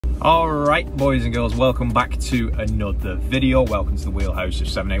Alright boys and girls, welcome back to another video. Welcome to the wheelhouse of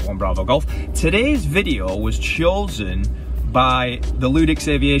 781 Bravo Golf. Today's video was chosen by the LewDix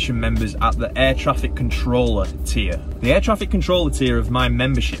Aviation members at the Air Traffic Controller tier. The Air Traffic Controller tier of my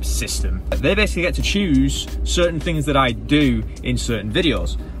membership system, they basically get to choose certain things that I do in certain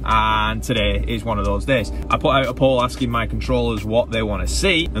videos. And today is one of those days. I put out a poll asking my controllers what they want to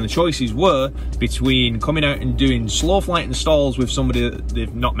see, and the choices were between coming out and doing slow flight installs with somebody that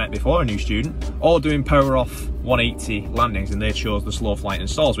they've not met before, a new student, or doing power off 180 landings, and they chose the slow flight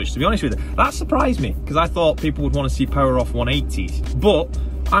installs, which, to be honest with you, that surprised me because I thought people would want to see power off 180s, but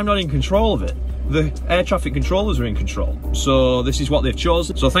I'm not in control of it. The air traffic controllers are in control, so this is what they've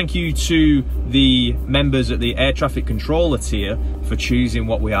chosen. So thank you to the members at the air traffic controller tier for choosing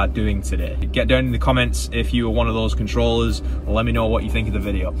what we are doing today. Get down in the comments if you are one of those controllers. Let me know what you think of the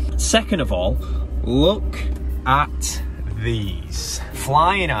video. Second of all, look at these.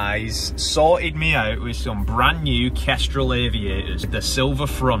 Flying Eyes sorted me out with some brand new Kestrel aviators. The silver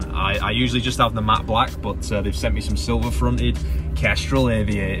front. I usually just have the matte black, but they've sent me some silver fronted Kestrel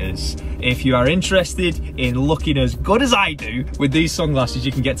aviators. If you are interested in looking as good as I do with these sunglasses,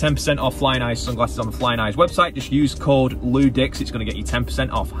 you can get 10% off Flying Eyes sunglasses on the Flying Eyes website. Just use code LewDix. It's going to get you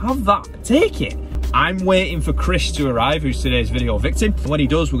 10% off. Have that. Take it. I'm waiting for Chris to arrive, who's today's video victim. When he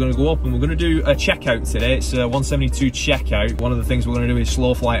does, we're going to go up and we're going to do a checkout today. It's a 172 checkout. One of the things we're going to do is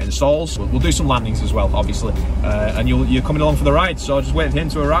slow flight installs. We'll do some landings as well, obviously. And you're coming along for the ride, so just wait for him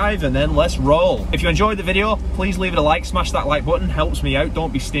to arrive and then let's roll. If you enjoyed the video, please leave it a like, smash that like button, helps me out,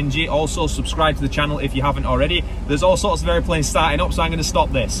 don't be stingy. Also subscribe to the channel if you haven't already. There's all sorts of airplanes starting up, so I'm going to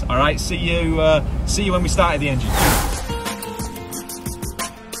stop this. All right, see you when we start at the engine.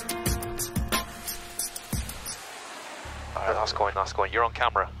 That's going. You're on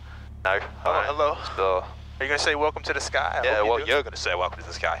camera now. Oh, hello. So, are you gonna say welcome to the sky? Yeah, well, you're gonna say welcome to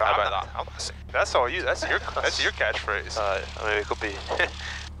the sky. How about that? I'm not saying. That's all you. That's your catchphrase. I mean, we could be.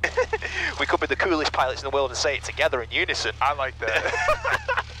 We could be the coolest pilots in the world and say it together in unison. I like that.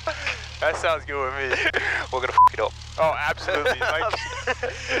 That sounds good with me. We're gonna f it up. Oh, absolutely. Like,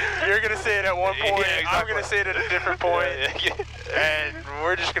 you're gonna say it at one point. Yeah, exactly. I'm gonna say it at a different point, and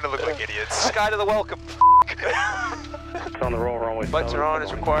we're just gonna look like idiots. Sky to the welcome. It's on the roll runway. Lights are on,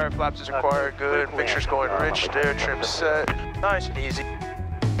 is required, flaps is required, good. Mixture's going rich, there, trim set. Nice and easy.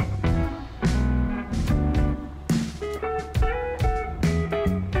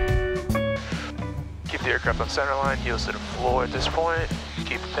 Keep the aircraft on center line, heels to the floor at this point.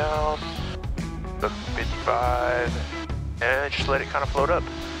 Keep it down. Look 55. And just let it kind of float up.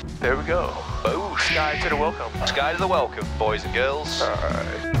 There we go. Oh, Sky to the welcome. Sky to the welcome, boys and girls.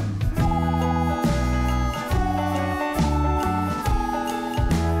 Alright.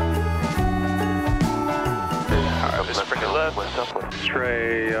 Just bring it left.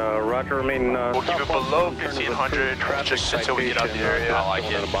 Trey, roger, remain. We'll keep it below 1500 just until we get out the area. I like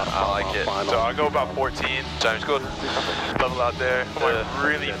it. I like it. So I'll go about 14. Sounds good. Level out there. Come on,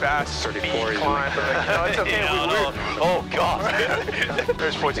 really fast speed climb. But like, no, it's okay. Oh God.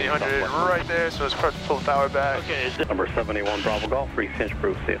 There's 1400 right there. So let's pull the power back. Okay. Number 71 Bravo Golf, 3 cinch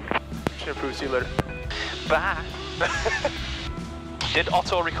proof. See you. Cinch proof. See you later. Bye. Did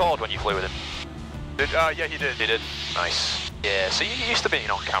Otto record when you flew with him? Yeah, he did. He did? Nice. Yeah, so you used to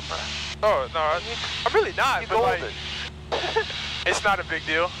being on camera. Oh, no, I'm really not, but like, it's not a big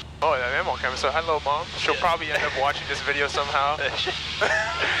deal. Oh, I am on camera, so hello, Mom. She'll probably end up watching this video somehow.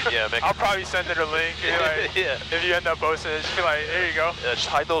 Yeah, I'll probably send her the link. Like, yeah. If you end up posting it, just be like, here you go. Yeah, just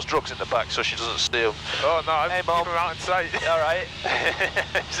hide those drugs in the back so she doesn't steal. Oh, no, hey, Mom. keep them out in sight. All right.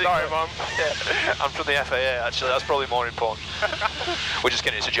 Sorry, Mom. Yeah. I'm from the FAA, actually. That's probably more important. We're just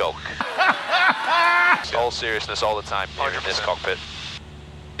kidding. It's a joke. All seriousness all the time here in this cockpit.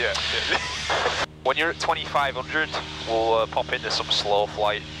 Yeah. When you're at 2500, we'll pop into some slow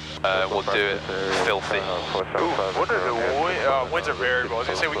flight. We'll do it filthy. Ooh, what are the winds are variable? I was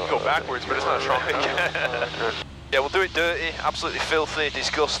gonna say we can go backwards, but it's not strong enough. Yeah, we'll do it dirty, absolutely filthy,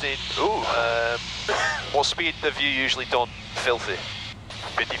 disgusting. Ooh. What speed have you usually done filthy?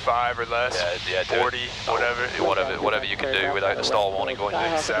 55 or less. Yeah, 40, whatever you can do without a stall warning going.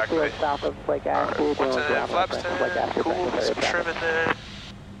 Exactly. Right. 110, flaps 10, cool, some trim in there.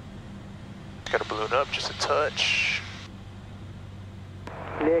 Got to balloon up just a touch.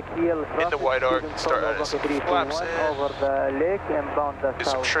 In the white arc, start adding some flaps in. Do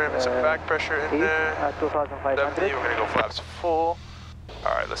some trim and some back pressure in there. 70, we're gonna go flaps full.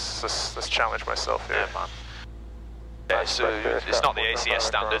 All right, let's challenge myself here. Yeah, man. Yeah, so it's not the ACS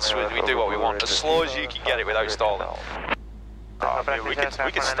standards. We do what we want, as slow as you can get it without stalling. Oh, man, we can stop.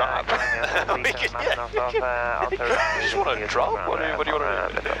 We can you just want to drop? What do you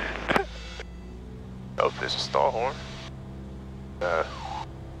want to do? Oh, there's a stall horn.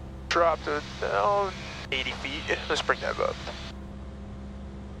 Drop to 80 feet. Let's bring that up.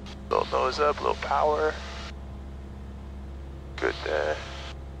 Little nose up, little power. Good there.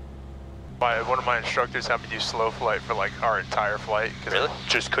 One of my instructors had me do slow flight for like our entire flight because I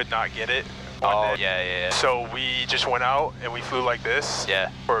just could not get it. Oh, yeah. So we just went out and we flew like this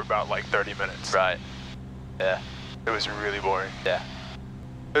for about like 30 minutes. Right. Yeah. It was really boring. Yeah.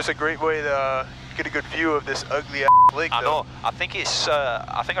 It's a great way to get a good view of this ugly ass lake. I know. I think it's,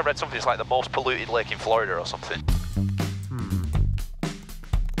 I think I read something, it's like the most polluted lake in Florida or something.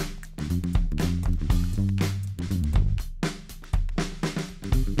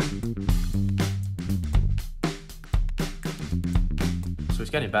 So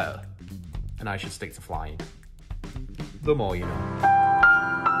it's getting better, and I should stick to flying. The more you know.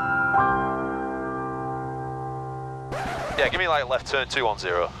 Yeah, give me like left turn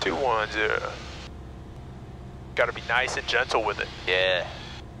 210. 210. Gotta be nice and gentle with it. Yeah.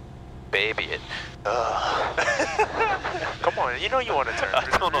 Baby it. Come on, you know you want to turn.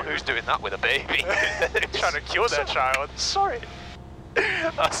 I don't know who's doing that with a baby. Trying to kill that child. Sorry.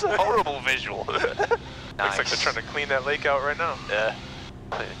 That's a horrible visual. Nice. Looks like they're trying to clean that lake out right now. Yeah.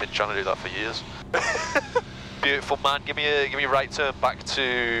 They've been trying to do that for years. Beautiful, man. Give me a right turn back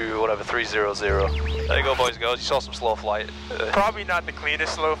to whatever 300. There you go, boys and girls. You saw some slow flight. Probably not the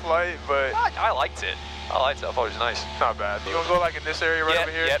cleanest slow flight, but I liked it. I thought it was nice. Not bad. You want to go like in this area right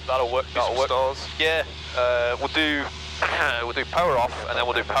over here? Yeah, that'll work. That'll work. Stalls. Yeah. We'll do power off and then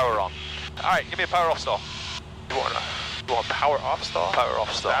we'll do power on. All right, give me a power off stall. You want power off stall? Power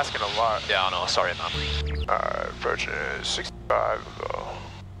off stall. That's asking a lot. Yeah, I know. Sorry, man. Alright, approaching 65. Go.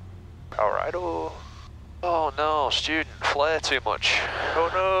 Power idle. Oh no, student, flare too much. Oh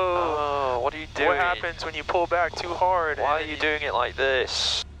no. Oh, what are you doing? What happens when you pull back too hard? Why are you doing it like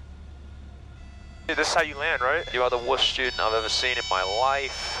this? Hey, this is how you land, right? You are the worst student I've ever seen in my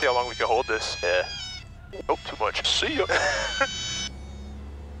life. See how long we can hold this. Yeah. Oh, too much. See ya.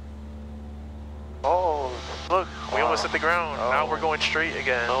 Oh, look, we almost hit the ground. Oh. Now we're going straight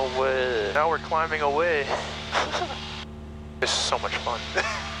again. No way. Now we're climbing away. This is so much fun.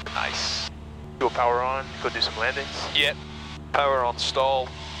 Nice. Do a power on, go do some landings. Yep. Power on stall.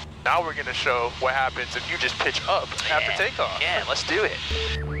 Now we're gonna show what happens if you just pitch up after takeoff. Yeah, let's do it.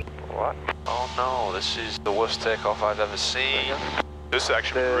 What? Oh no, this is the worst takeoff I've ever seen. This is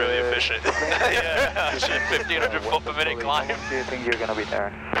actually really efficient. Yeah, 1,500 foot per minute climb. Do you think you're gonna be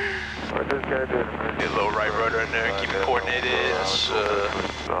there? Get a little right rudder in there, keep it coordinated.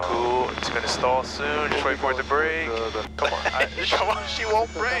 Cool. It's gonna stall soon. Just wait for it to brake. Come on. She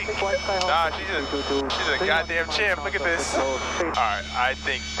won't brake. Nah, she's a goddamn champ. Look at this. Alright, I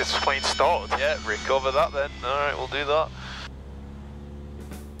think this plane stalled. Yeah, recover that then. Alright, we'll do that.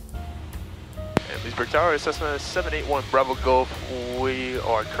 Leesburg Tower, Cessna 781 Bravo Golf. We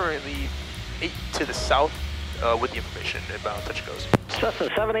are currently 8 to the south with the information inbound. Touch goes. Cessna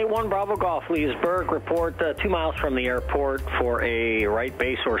 781 Bravo Golf, Leesburg. Report 2 miles from the airport for a right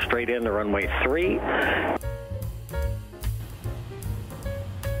base or straight in to runway 3.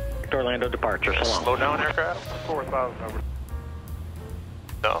 Orlando departure. Slow down aircraft. 4,000 over.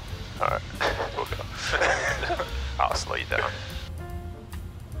 No. Alright. We'll go. I'll slow you down.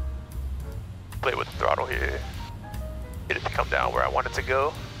 Play with the throttle here. Get it to come down where I want it to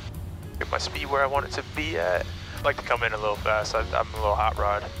go. Get my speed where I want it to be at. I like to come in a little fast. I'm a little hot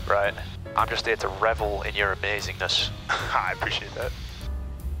rod. Right. I'm just here to revel in your amazingness. I appreciate that.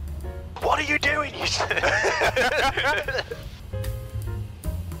 What are you doing? You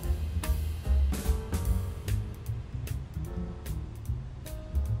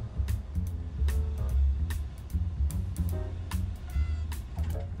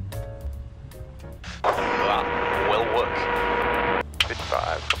That will work.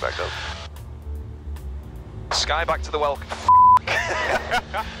 55, come back up. Sky back to the welcome.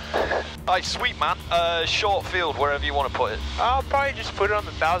 Alright, sweet man. Short field, wherever you want to put it. I'll probably just put it on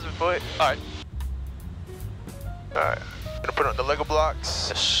the 1,000 foot. Alright. Alright, gonna put it on the Lego blocks.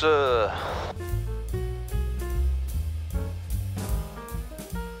 Yes, sir.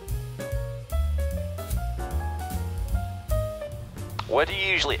 Where do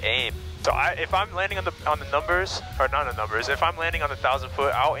you usually aim? So if I'm landing on the numbers, or not the numbers, if I'm landing on the 1,000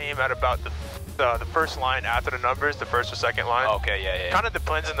 foot, I'll aim at about the first line after the numbers, the first or second line. Okay, yeah. Kind of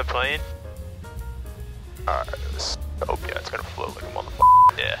depends on the plane. Alright, oh yeah, it's gonna float like a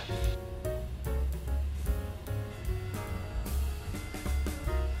motherfucker. Yeah.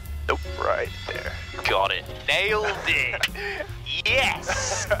 Nope, right. right there. Got it. Nailed it.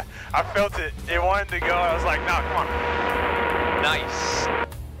 Yes. I felt it. It wanted to go. I was like, nah, come on. Nice.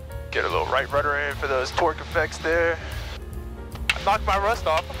 Get a little right rudder in for those torque effects there. I knocked my rust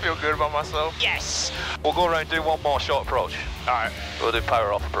off. I feel good about myself. Yes. We'll go around and do one more short approach. All right. We'll do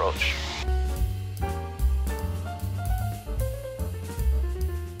power off approach.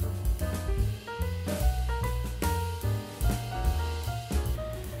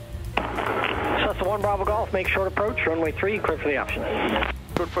 Cessna 1 Bravo Golf, make short approach, runway 3, clear for the option.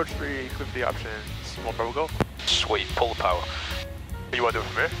 Short approach 3, clear for the options. 1 Bravo Golf. Sweet, pull the power. You want to do it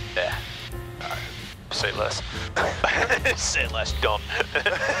from here? Yeah. Alright. Say less. Say less, done.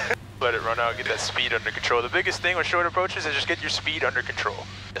 Let it run out, get that speed under control. The biggest thing with short approaches is just get your speed under control.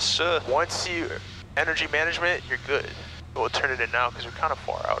 Yes, sir. Once you energy management, you're good. We'll turn it in now because we're kind of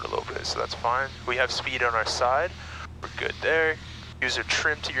far out a little bit, so that's fine. We have speed on our side. We're good there. Use a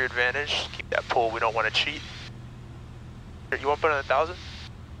trim to your advantage. Keep that pull. We don't want to cheat. You want to put on 1,000?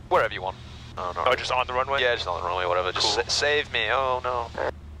 Wherever you want. Oh, no. Oh, just on the runway? Yeah, just on the runway, whatever. Just Cool. save me. Oh, no.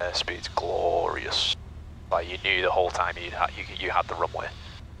 Speed's glorious. Like, you knew the whole time you had the runway.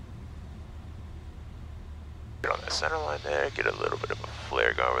 Get on that center line there. Get a little bit of a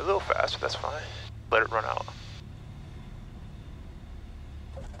flare going. We're a little fast, but that's fine. Let it run out.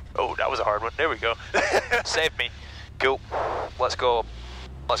 Oh, that was a hard one. There we go. Save me. Cool. Let's go.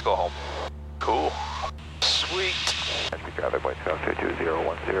 Let's go home. Cool. Sweet. Traffic point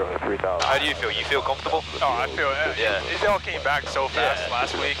 22010 3000. How do you feel? You feel comfortable? Oh, I feel it. Yeah. It all came back so fast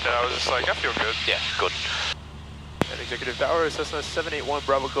last week that I was just like, I feel good. Yeah, good. At Executive Tower, Cessna 781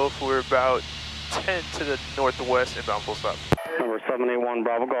 Bravo Golf. We're about 10 to the northwest, inbound full stop. Number 781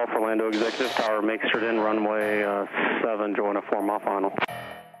 Bravo Golf, Orlando Executive Tower, make straight in runway 7, join a 4 mile final.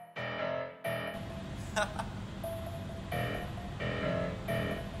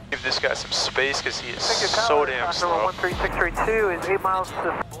 Give this guy some space because he is so damn slow. 13632 is 8 miles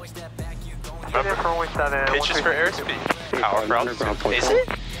to... Remember, runway 7. pitches for airspeed. Power ground. Is it?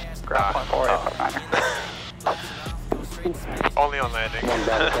 Only on landing. 1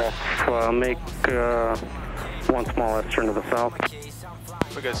 Bravo Golf, make 1 small S turn to the south.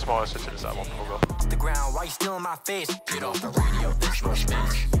 We got smaller switch to the side. 1 Bravo Golf. The ground, why you still in my face? Get off the radio, there's no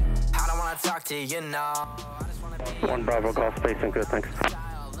space. I don't wanna talk to you now. 1 Bravo Golf, spacing good, thanks.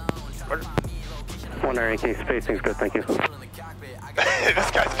 1 RNK, spacing's good, thank you. This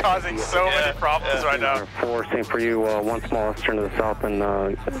guy's causing so many problems right now. 4, same for you, 1 small S turn to the south and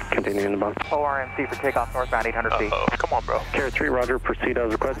continue in the bound. ORMC for takeoff northbound 800 feet. Come on, bro. Carrier 3, roger, proceed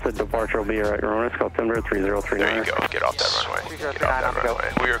as requested. Departure will be at your own risk. Altimeter 3039. There you go. Get off that runway. Get off that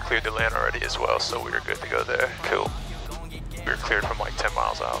runway. We were cleared to land already as well, so we were good to go there. Cool. We were cleared from like 10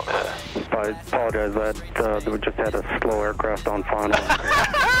 miles out. I apologize that we just had a slow aircraft on final.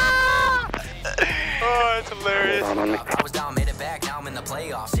 Oh, that's hilarious. I was down, made it back, now I'm in the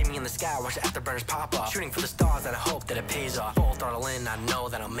playoffs. See me in the sky, watch the afterburners pop up. Shooting for the stars and I hope that it pays off. Full throttle in, I know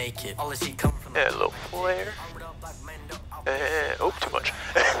that I'll make it. All this heat coming from the... Yeah, a little flare. Oh, too much.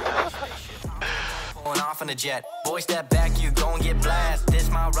 Pulling off in a jet. Boy, step back, you gon' get blast. This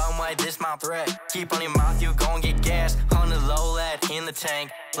my runway, this my threat. Keep on your mouth, you gon' get gas. 100 low lead in the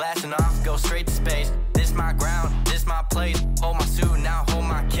tank. Blasting off, go straight to space. This my ground, this my place. Hold my suit, now hold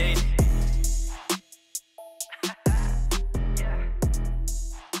my case.